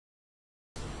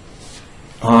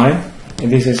Hi,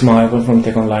 this is Michael from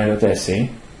techonline.se.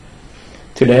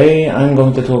 Today I'm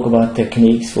going to talk about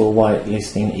techniques for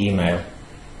whitelisting email.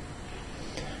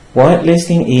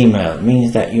 Whitelisting email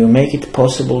means that you make it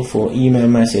possible for email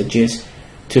messages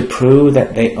to prove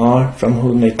that they are from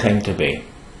whom they claim to be.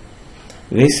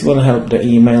 This will help the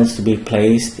emails to be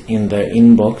placed in the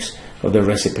inbox of the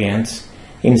recipients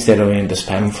instead of in the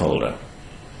spam folder.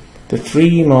 The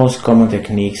three most common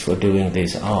techniques for doing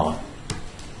this are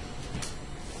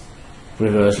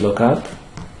reverse lookup,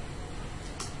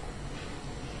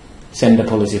 sender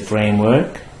policy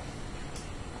framework,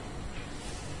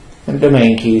 and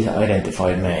domain keys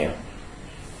identified mail.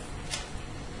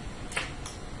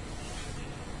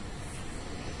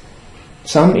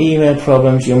 Some email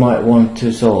problems you might want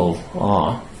to solve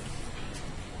are: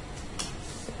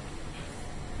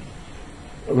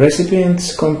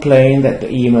 recipients complain that the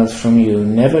emails from you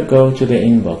never go to the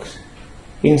inbox.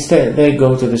 Instead, they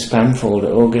go to the spam folder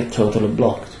or get totally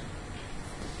blocked.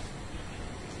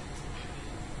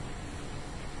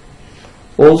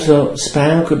 Also,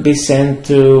 spam could be sent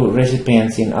to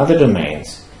recipients in other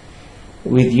domains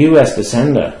with you as the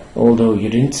sender, although you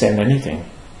didn't send anything.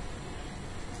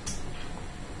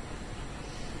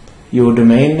 Your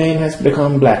domain name has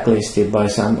become blacklisted by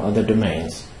some other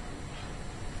domains.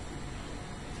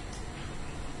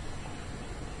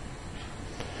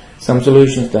 Some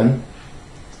solutions then.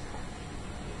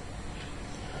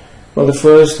 Well, the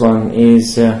first one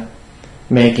is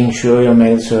making sure your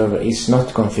mail server is not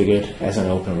configured as an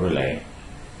open relay.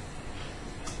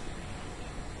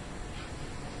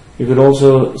 You could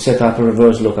also set up a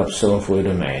reverse lookup zone for your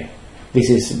domain.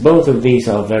 Both of these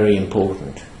are very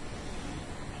important.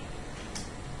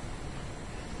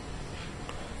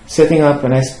 Setting up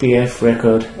an SPF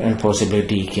record and possibly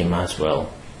dkim as well.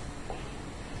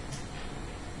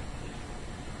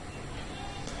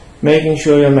 Making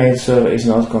sure your mail server is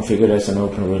not configured as an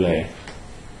open relay.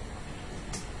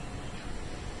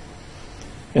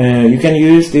 You can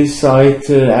use this site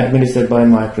administered by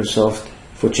Microsoft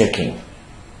for checking.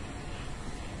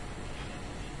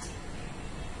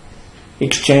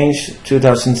 Exchange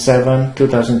 2007,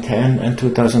 2010 and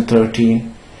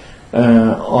 2013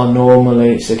 are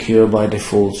normally secure by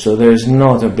default, so there is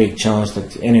not a big chance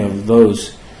that any of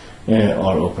those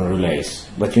are open relays,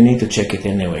 but you need to check it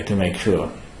anyway to make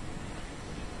sure.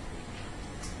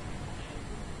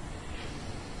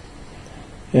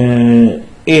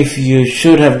 If you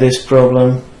should have this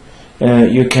problem,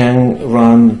 you can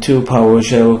run two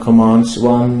PowerShell commands,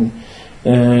 one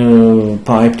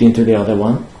piped into the other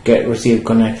one. Get receive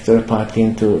connector piped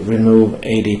into remove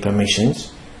AD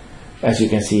permissions, as you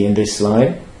can see in this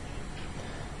slide,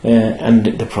 and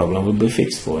the problem will be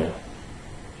fixed for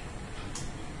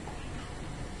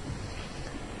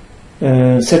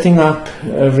you. Setting up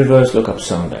a reverse lookup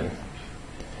zone then.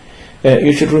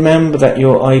 You should remember that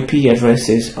your IP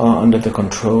addresses are under the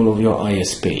control of your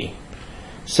ISP.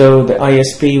 So the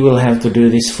ISP will have to do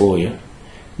this for you.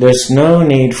 There's no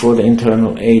need for the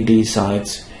internal AD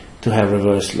sites to have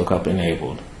reverse lookup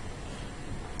enabled.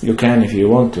 You can if you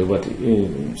want to, but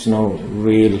it's no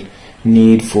real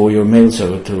need for your mail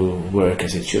server to work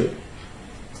as it should.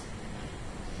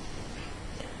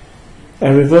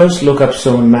 A reverse lookup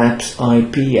zone maps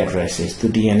IP addresses to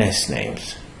DNS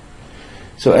names.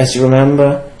 So as you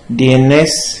remember,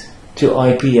 DNS to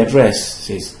IP address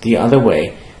is the other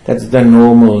way. That's the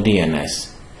normal DNS.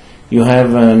 You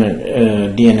have a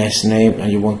DNS name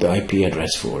and you want the IP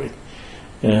address for it.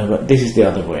 But this is the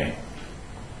other way.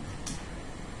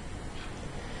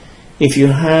 If you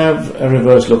have a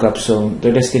reverse lookup zone,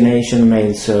 the destination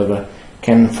mail server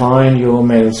can find your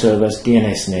mail server's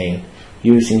DNS name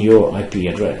using your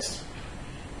IP address.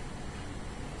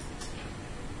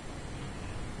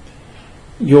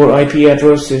 Your IP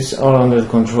addresses are under the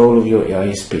control of your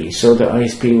ISP, so the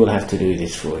ISP will have to do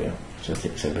this for you, as I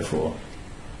said before.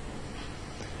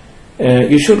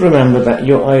 You should remember that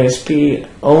your ISP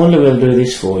only will do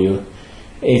this for you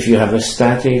if you have a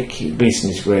static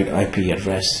business grade IP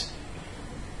address.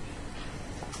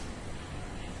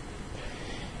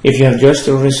 If you have just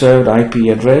a reserved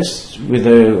IP address with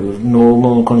a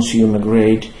normal consumer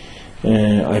grade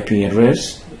IP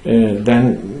address,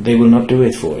 then they will not do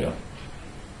it for you.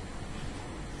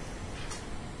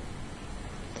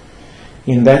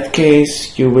 In that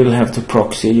case, you will have to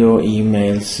proxy your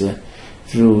emails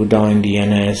through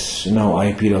DNS, now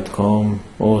IP.com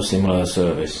or similar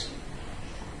service.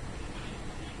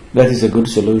 That is a good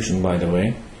solution, by the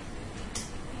way.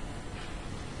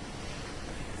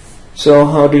 So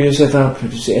how do you set up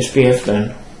SPF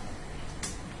then?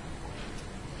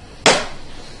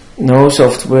 No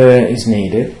software is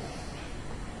needed.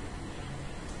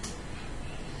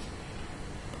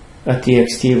 A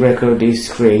txt record is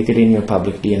created in your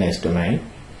public DNS domain,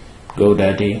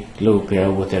 GoDaddy,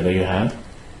 Loopia, whatever you have.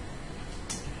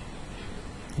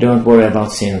 Don't worry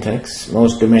about syntax.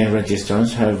 Most domain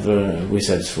registrars have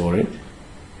wizards for it.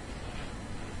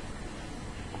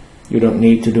 You don't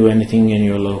need to do anything in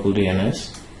your local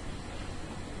DNS.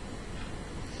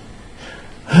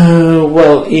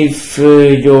 Well, if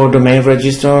your domain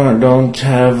registrar don't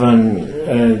have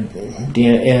a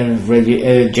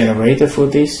generator for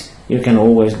this, you can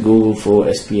always Google for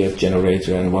SPF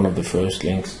generator, and one of the first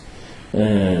links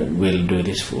will do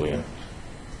this for you.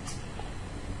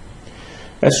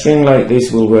 A string like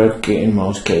this will work in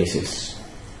most cases.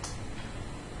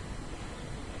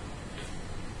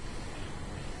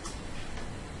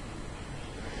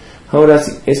 How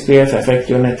does SPF affect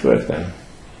your network then?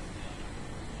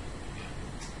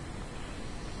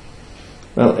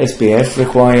 Well, SPF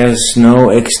requires no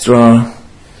extra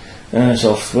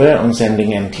software on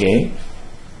sending MTA.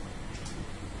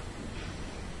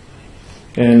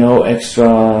 No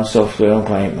extra software on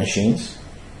client machines.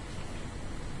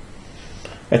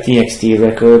 A txt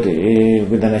record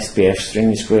with an SPF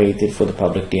string is created for the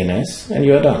public DNS, and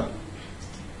you are done.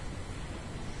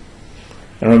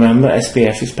 And remember,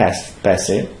 SPF is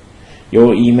passive.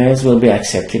 Your emails will be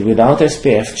accepted without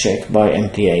SPF check by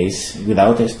MTAs,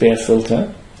 without SPF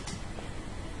filter.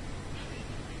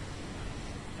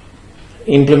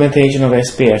 Implementation of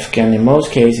SPF can in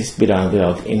most cases be done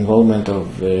without involvement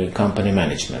of company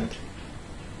management.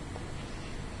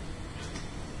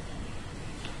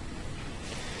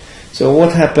 So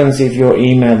what happens if your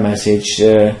email message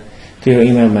when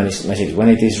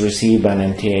it is received by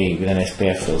an MTA with an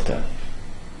SPF filter?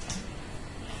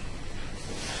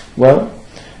 Well,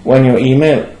 when your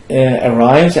email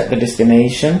arrives at the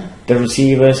destination, the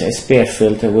receiver's SPF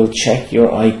filter will check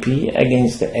your IP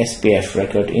against the SPF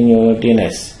record in your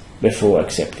DNS before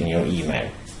accepting your email.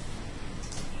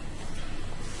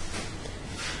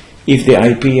 If the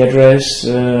IP address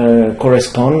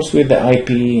corresponds with the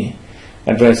IP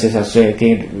addresses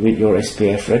associated with your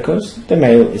SPF records, the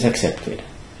mail is accepted.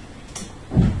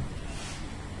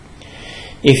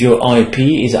 If your IP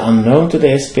is unknown to the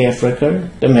SPF record,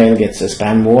 the mail gets a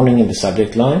spam warning in the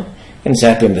subject line, ends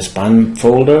up in the spam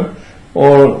folder,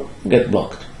 or get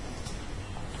blocked.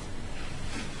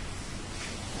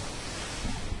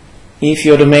 If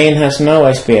your domain has no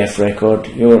SPF record,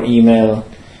 your email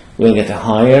will get a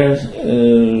higher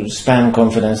spam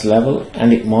confidence level,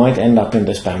 and it might end up in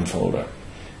the spam folder.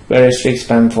 Very strict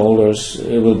spam folders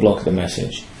will block the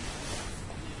message.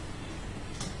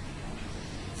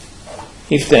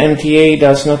 If the MTA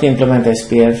does not implement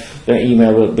SPF, the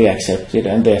email will be accepted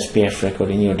and the SPF record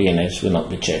in your DNS will not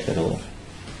be checked at all.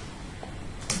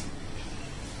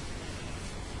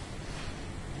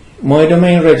 My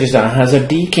domain registrar has a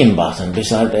dkim button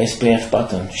beside the SPF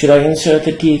button. Should I insert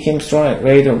the dkim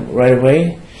right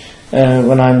away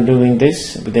when I'm doing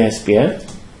this with the SPF?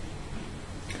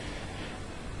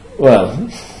 Well,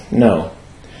 no.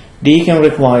 Dkim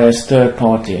requires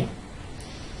third-party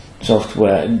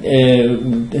software,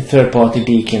 third-party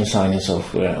dkim signing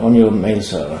software on your mail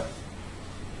server.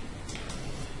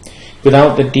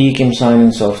 Without the dkim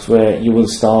signing software, you will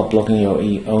start blocking your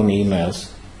own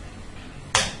emails.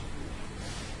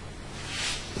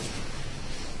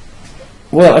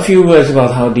 Well, a few words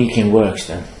about how dkim works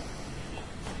then.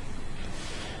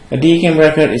 A dkim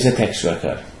record is a text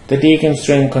record. The dkim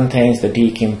string contains the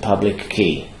dkim public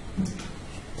key.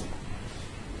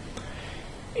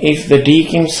 If the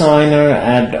dkim signer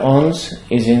add-ons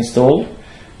is installed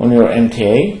on your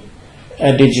MTA,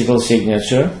 a digital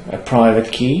signature, a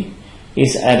private key,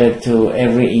 is added to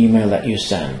every email that you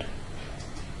send.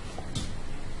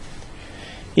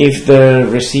 If the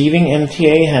receiving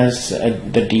MTA has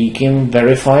the dkim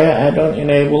verifier add-on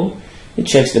enabled, it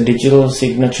checks the digital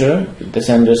signature, the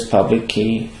sender's public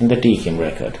key, and the dkim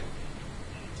record.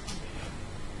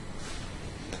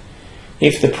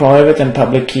 If the private and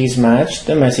public keys match,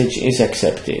 the message is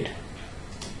accepted.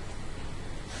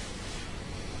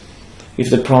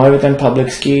 If the private and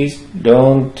public keys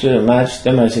don't match,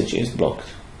 the message is blocked.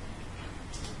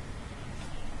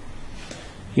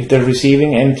 If the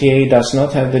receiving MTA does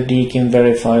not have the dkim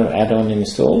verifier add-on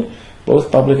installed,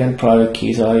 both public and private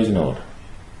keys are ignored.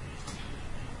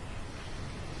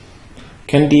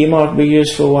 Can DMARC be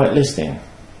used for whitelisting?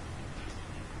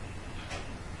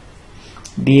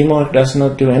 DMARC does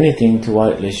not do anything to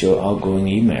whitelist your outgoing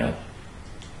email.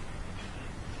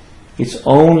 It's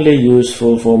only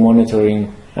useful for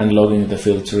monitoring and logging the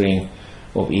filtering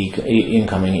of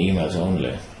incoming emails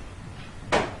only.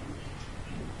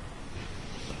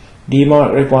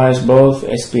 DMARC requires both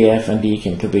SPF and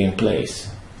dkim to be in place.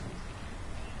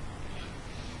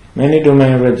 Many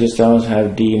domain registrars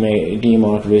have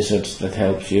DMARC wizards that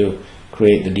helps you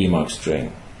create the DMARC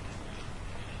string.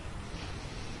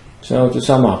 So to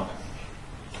sum up,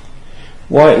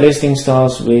 whitelisting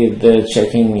starts with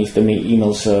checking if the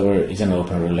email server is an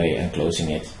open relay and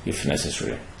closing it if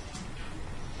necessary.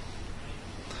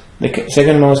 The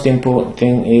second most important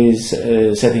thing is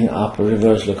setting up a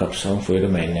reverse lookup zone for your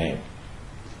domain name.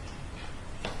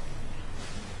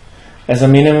 As a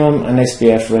minimum, an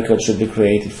SPF record should be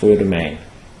created for your domain.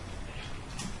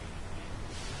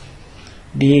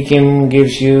 dkim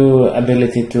gives you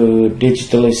ability to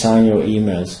digitally sign your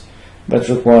emails, but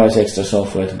requires extra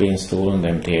software to be installed on the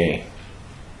MTA.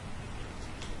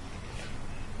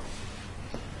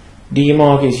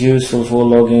 DMARC is useful for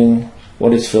logging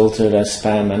what is filtered as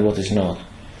spam and what is not.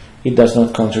 It does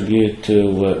not contribute to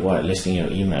whitelisting your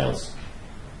emails.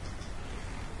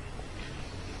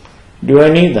 Do I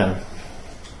need them?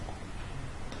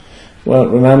 Well,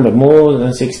 remember, more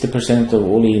than 60% of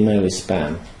all email is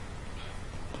spam.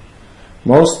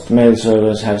 Most mail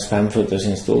servers have spam filters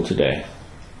installed today.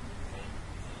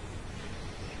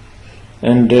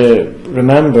 And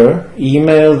remember,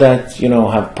 email that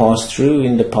have passed through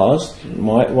in the past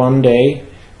might one day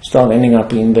start ending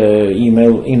up in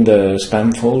the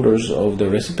spam folders of the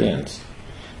recipients,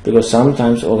 because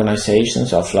sometimes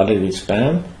organizations are flooded with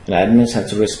spam and admins have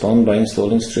to respond by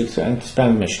installing strict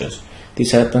anti-spam measures.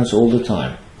 This happens all the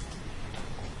time.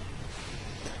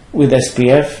 With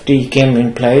SPF dkim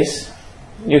in place,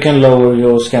 you can lower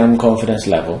your scam confidence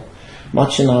level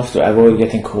much enough to avoid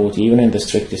getting caught even in the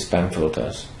strictest spam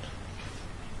filters.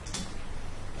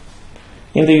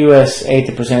 In the US,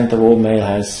 80% of all mail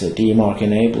has DMARC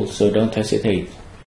enabled, so don't hesitate.